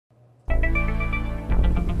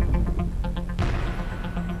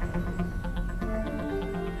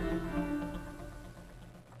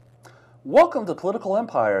Welcome to Political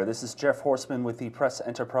Empire. This is Jeff Horseman with the Press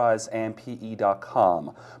Enterprise and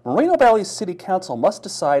PE.com. Moreno Valley City Council must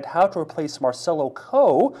decide how to replace Marcelo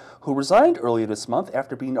Co, who resigned earlier this month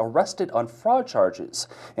after being arrested on fraud charges.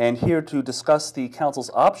 And here to discuss the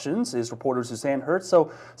council's options is reporter Suzanne Hertz. So,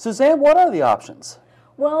 Suzanne, what are the options?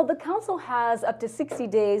 Well, the council has up to 60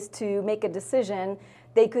 days to make a decision.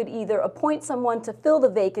 They could either appoint someone to fill the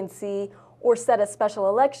vacancy or set a special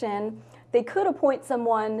election. They could appoint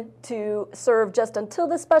someone to serve just until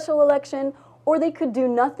the special election, or they could do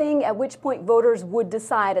nothing, at which point voters would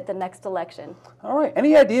decide at the next election. All right.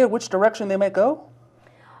 Any idea which direction they might go?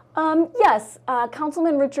 Yes.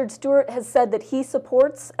 Councilman Richard Stewart has said that he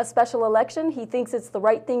supports a special election. He thinks it's the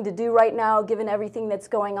right thing to do right now, given everything that's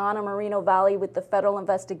going on in Moreno Valley with the federal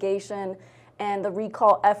investigation and the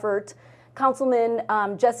recall effort. Councilman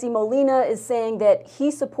Jesse Molina is saying that he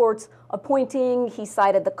supports appointing. He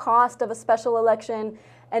cited the cost of a special election.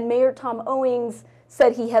 And Mayor Tom Owings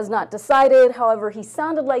said he has not decided. However, he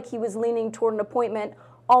sounded like he was leaning toward an appointment,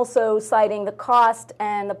 also citing the cost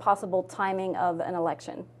and the possible timing of an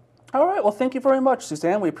election. All right. Well, thank you very much,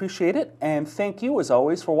 Suzanne. We appreciate it. And thank you, as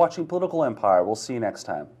always, for watching Political Empire. We'll see you next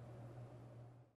time.